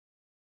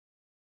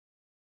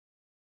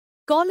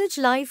College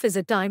life is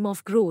a time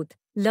of growth,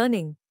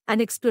 learning, and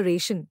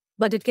exploration,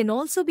 but it can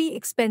also be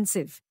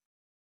expensive.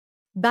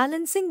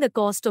 Balancing the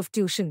cost of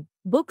tuition,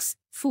 books,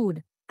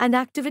 food, and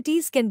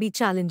activities can be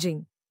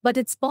challenging, but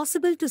it's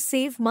possible to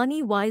save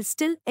money while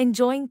still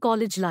enjoying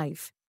college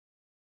life.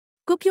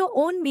 Cook your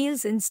own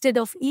meals instead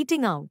of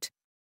eating out.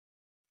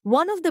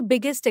 One of the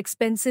biggest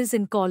expenses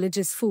in college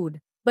is food,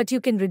 but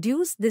you can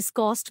reduce this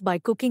cost by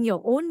cooking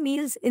your own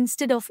meals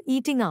instead of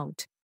eating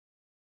out.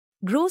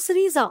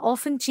 Groceries are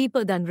often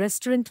cheaper than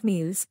restaurant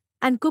meals,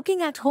 and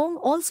cooking at home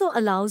also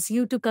allows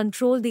you to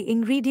control the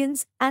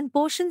ingredients and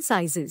portion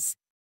sizes.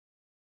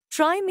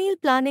 Try meal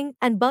planning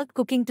and bulk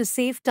cooking to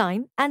save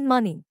time and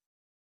money.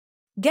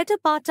 Get a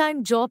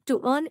part-time job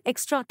to earn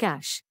extra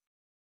cash.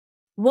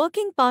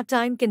 Working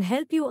part-time can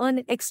help you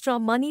earn extra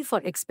money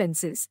for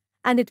expenses,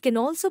 and it can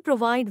also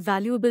provide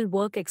valuable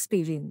work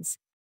experience.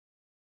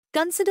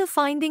 Consider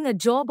finding a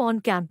job on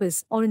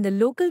campus or in the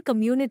local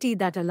community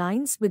that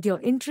aligns with your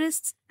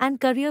interests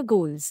and career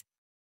goals.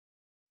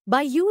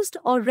 Buy used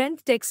or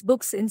rent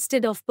textbooks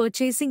instead of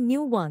purchasing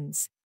new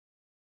ones.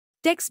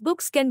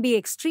 Textbooks can be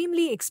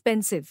extremely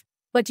expensive,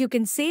 but you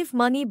can save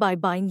money by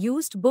buying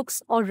used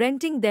books or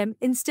renting them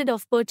instead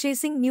of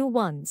purchasing new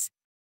ones.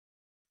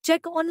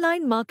 Check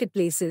online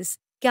marketplaces,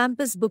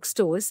 campus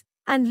bookstores,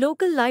 and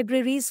local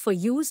libraries for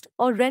used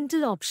or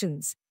rental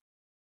options.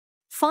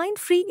 Find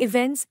free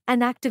events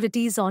and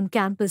activities on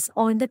campus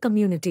or in the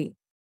community.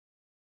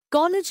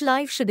 College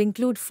life should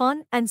include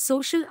fun and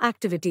social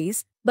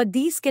activities, but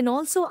these can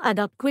also add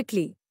up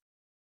quickly.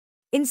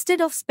 Instead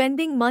of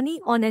spending money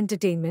on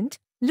entertainment,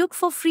 look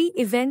for free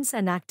events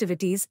and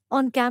activities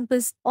on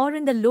campus or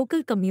in the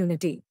local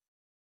community.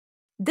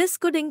 This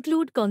could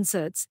include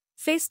concerts,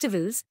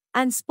 festivals,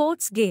 and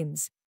sports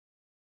games.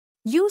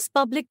 Use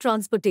public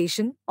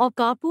transportation or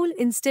carpool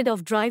instead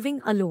of driving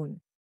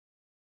alone.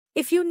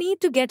 If you need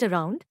to get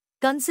around,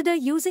 consider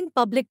using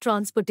public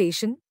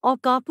transportation or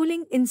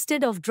carpooling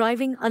instead of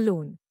driving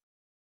alone.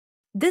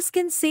 This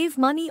can save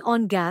money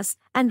on gas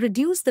and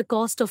reduce the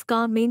cost of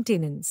car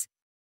maintenance.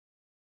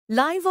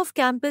 Live off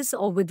campus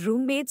or with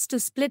roommates to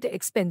split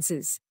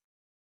expenses.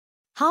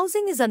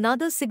 Housing is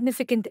another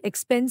significant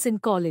expense in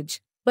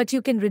college, but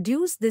you can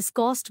reduce this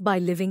cost by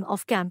living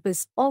off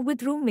campus or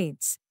with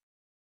roommates.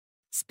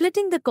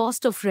 Splitting the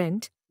cost of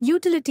rent,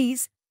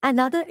 utilities, and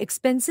other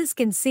expenses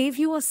can save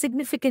you a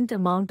significant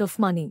amount of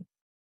money.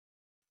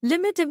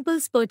 Limit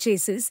impulse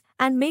purchases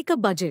and make a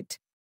budget.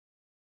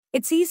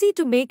 It's easy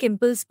to make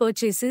impulse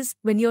purchases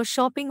when you're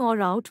shopping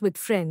or out with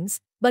friends,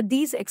 but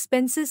these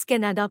expenses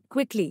can add up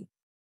quickly.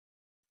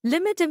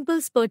 Limit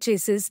impulse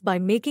purchases by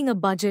making a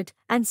budget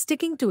and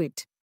sticking to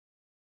it.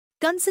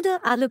 Consider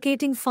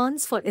allocating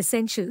funds for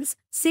essentials,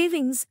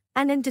 savings,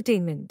 and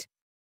entertainment.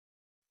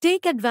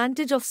 Take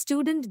advantage of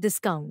student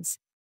discounts.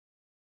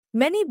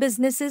 Many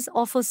businesses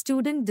offer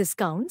student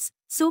discounts,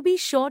 so be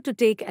sure to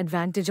take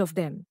advantage of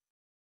them.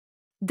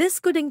 This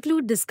could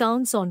include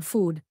discounts on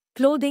food,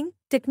 clothing,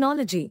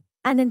 technology,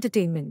 and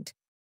entertainment.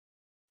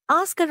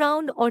 Ask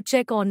around or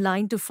check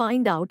online to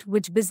find out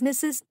which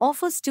businesses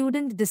offer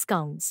student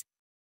discounts.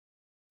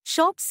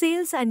 Shop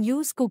sales and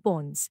use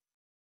coupons.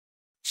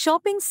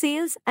 Shopping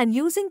sales and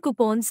using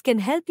coupons can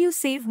help you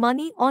save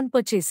money on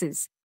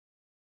purchases.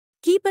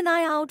 Keep an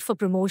eye out for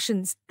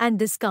promotions and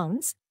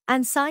discounts,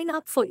 and sign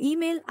up for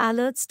email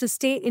alerts to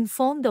stay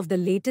informed of the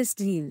latest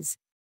deals.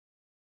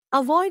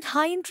 Avoid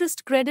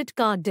high-interest credit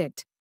card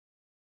debt.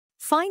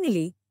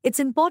 Finally, it's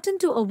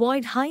important to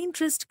avoid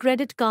high-interest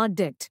credit card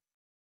debt.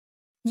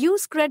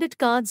 Use credit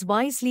cards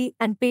wisely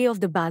and pay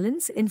off the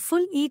balance in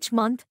full each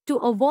month to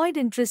avoid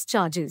interest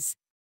charges.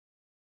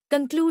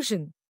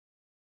 Conclusion: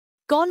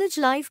 college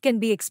life can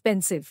be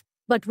expensive,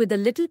 but with a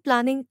little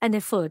planning and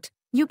effort,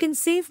 you can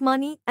save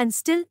money and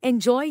still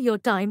enjoy your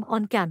time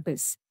on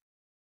campus.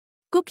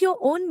 Cook your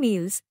own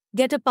meals,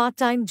 get a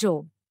part-time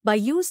job, buy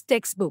used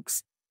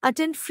textbooks,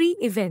 attend free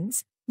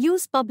events,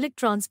 use public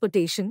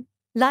transportation,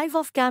 live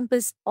off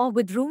campus or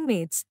with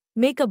roommates,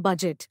 make a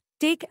budget,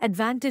 take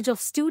advantage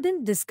of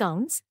student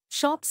discounts,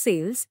 shop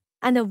sales,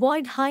 and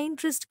avoid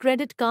high-interest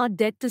credit card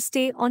debt to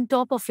stay on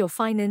top of your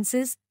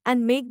finances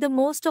and make the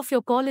most of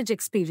your college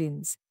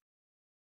experience.